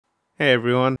Hey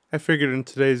everyone, I figured in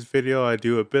today's video I'd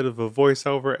do a bit of a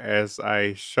voiceover as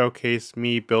I showcase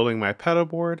me building my pedal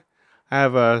board. I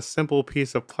have a simple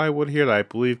piece of plywood here that I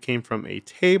believe came from a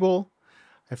table.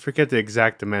 I forget the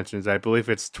exact dimensions, I believe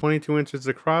it's 22 inches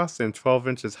across and 12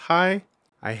 inches high.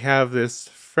 I have this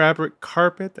fabric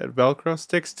carpet that velcro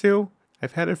sticks to.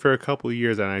 I've had it for a couple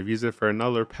years and I've used it for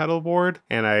another pedal board,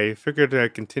 and I figured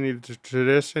I'd continue the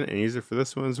tradition and use it for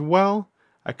this one as well.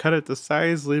 I cut it to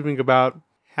size, leaving about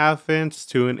 ½ inch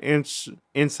to an inch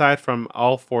inside from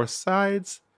all four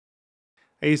sides.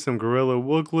 I used some Gorilla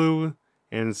Wood Glue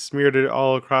and smeared it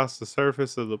all across the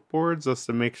surface of the board just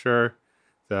to make sure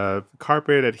the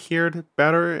carpet adhered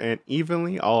better and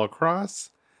evenly all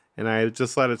across. And I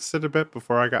just let it sit a bit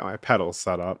before I got my pedals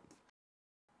set up.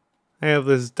 I have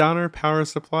this Donner power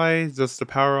supply just to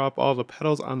power up all the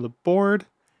pedals on the board.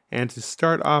 And to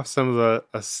start off some of the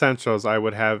essentials, I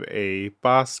would have a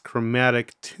Boss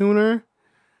chromatic tuner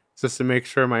just to make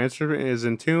sure my instrument is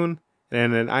in tune,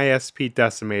 and an ISP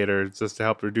decimator just to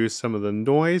help reduce some of the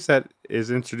noise that is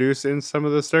introduced in some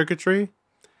of the circuitry.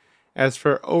 As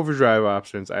for overdrive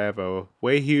options, I have a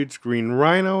way huge green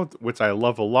rhino, which I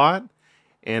love a lot,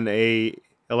 and a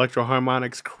Electro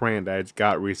Harmonix Cran that I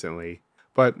got recently.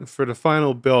 But for the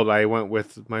final build, I went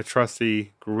with my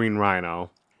trusty green rhino.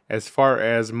 As far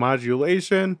as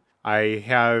modulation, I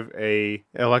have a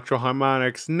Electro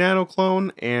Harmonix Nano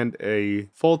Clone and a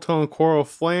full tone coral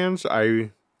flange. I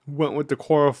went with the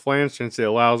coral flange since it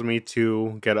allows me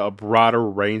to get a broader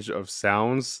range of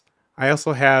sounds. I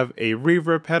also have a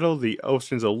reverb pedal, the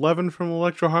Oceans 11 from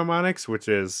Electro Harmonix, which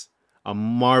is a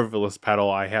marvelous pedal.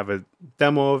 I have a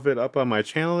demo of it up on my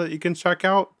channel that you can check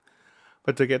out.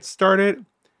 But to get started,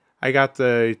 I got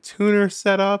the tuner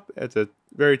set up at the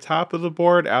very top of the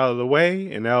board out of the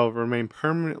way, and that'll remain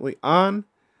permanently on.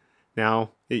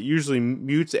 Now, it usually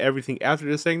mutes everything after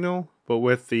the signal, but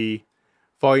with the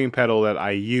volume pedal that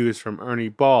I use from Ernie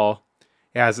Ball,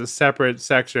 it has a separate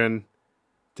section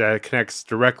that connects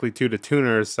directly to the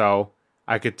tuner, so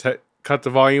I could cut the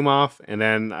volume off, and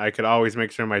then I could always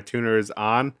make sure my tuner is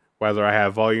on, whether I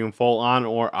have volume full on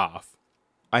or off.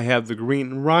 I have the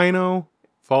green rhino,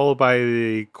 followed by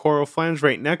the coral flange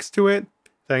right next to it.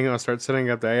 Then I'm going to start setting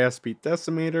up the ISP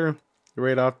decimator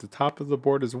right off the top of the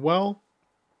board as well.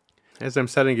 As I'm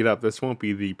setting it up, this won't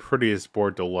be the prettiest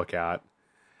board to look at,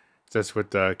 just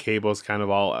with the cables kind of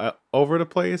all over the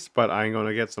place, but I'm going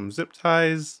to get some zip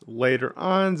ties later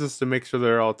on just to make sure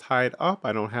they're all tied up.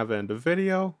 I don't have that in the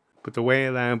video, but the way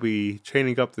that I'll be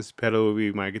chaining up this pedal will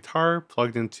be my guitar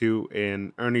plugged into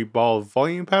an Ernie Ball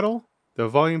volume pedal. The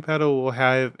volume pedal will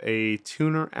have a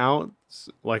tuner out,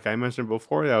 like I mentioned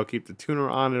before, that'll keep the tuner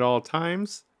on at all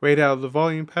times. Right out of the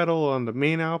volume pedal on the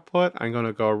main output, I'm going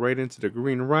to go right into the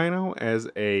green rhino as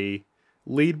a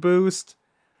lead boost.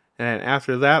 And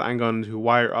after that, I'm going to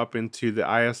wire up into the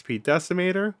ISP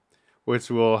decimator, which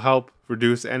will help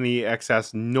reduce any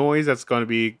excess noise that's going to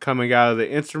be coming out of the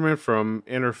instrument from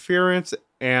interference.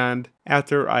 And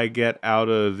after I get out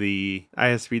of the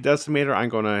ISP decimator, I'm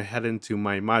going to head into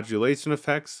my modulation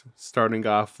effects, starting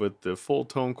off with the full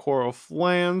tone coral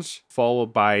flange,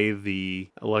 followed by the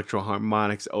Electro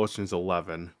Harmonix Oceans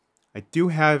 11. I do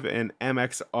have an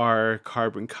MXR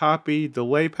carbon copy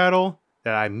delay pedal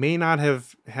that I may not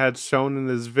have had shown in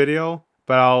this video,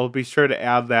 but I'll be sure to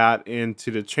add that into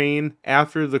the chain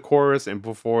after the chorus and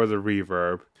before the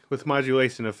reverb. With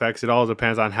modulation effects, it all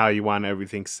depends on how you want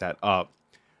everything set up.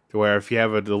 To where if you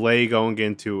have a delay going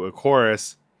into a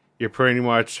chorus, you're pretty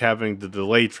much having the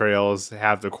delay trails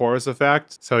have the chorus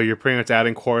effect. So you're pretty much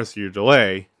adding chorus to your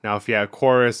delay. Now if you have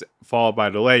chorus followed by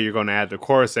delay, you're going to add the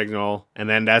chorus signal, and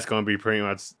then that's going to be pretty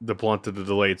much the blunt of the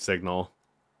delayed signal.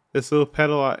 This little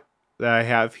pedal that I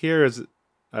have here is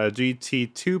a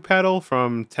GT2 pedal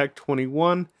from Tech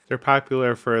 21. They're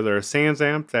popular for their Sans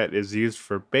amp that is used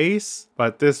for bass,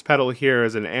 but this pedal here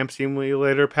is an amp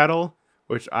simulator pedal,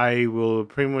 which I will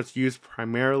pretty much use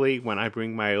primarily when I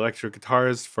bring my electric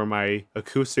guitars for my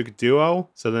acoustic duo.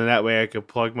 So then that way I could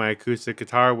plug my acoustic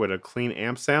guitar with a clean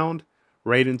amp sound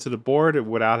right into the board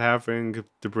without having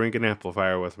to bring an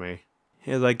amplifier with me.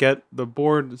 As I get the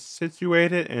board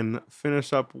situated and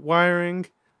finish up wiring,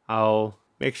 I'll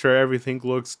make sure everything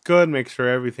looks good, make sure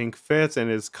everything fits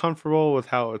and is comfortable with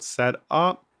how it's set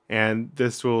up. And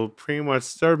this will pretty much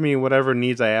serve me whatever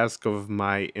needs I ask of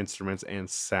my instruments and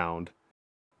sound.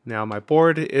 Now my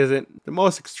board isn't the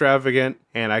most extravagant,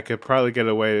 and I could probably get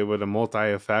away with a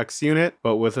multi-effects unit,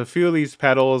 but with a few of these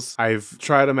pedals, I've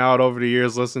tried them out over the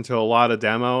years, listened to a lot of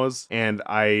demos, and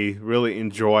I really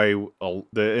enjoy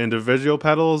the individual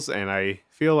pedals, and I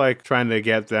feel like trying to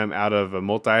get them out of a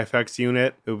multi-effects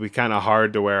unit, it would be kind of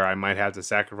hard to where I might have to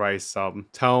sacrifice some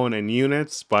tone and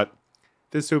units, but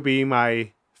this would be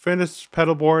my finished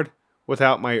pedal board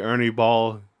without my Ernie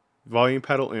Ball volume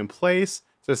pedal in place,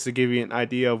 just to give you an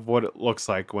idea of what it looks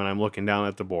like when I'm looking down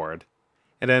at the board.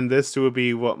 And then this would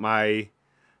be what my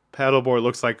pedal board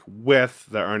looks like with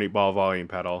the Ernie Ball volume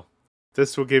pedal.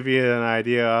 This will give you an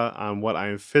idea on what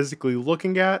I'm physically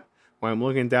looking at when I'm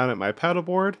looking down at my pedal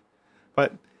board.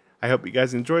 But I hope you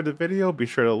guys enjoyed the video. Be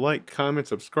sure to like, comment,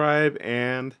 subscribe,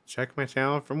 and check my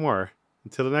channel for more.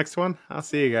 Until the next one, I'll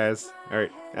see you guys.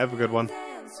 Alright, have a good one.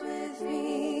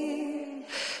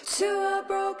 To a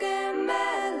broken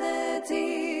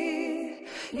melody,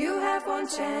 you have one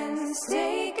chance,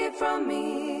 take it from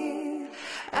me,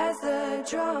 as the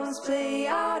drums play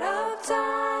out of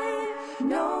time.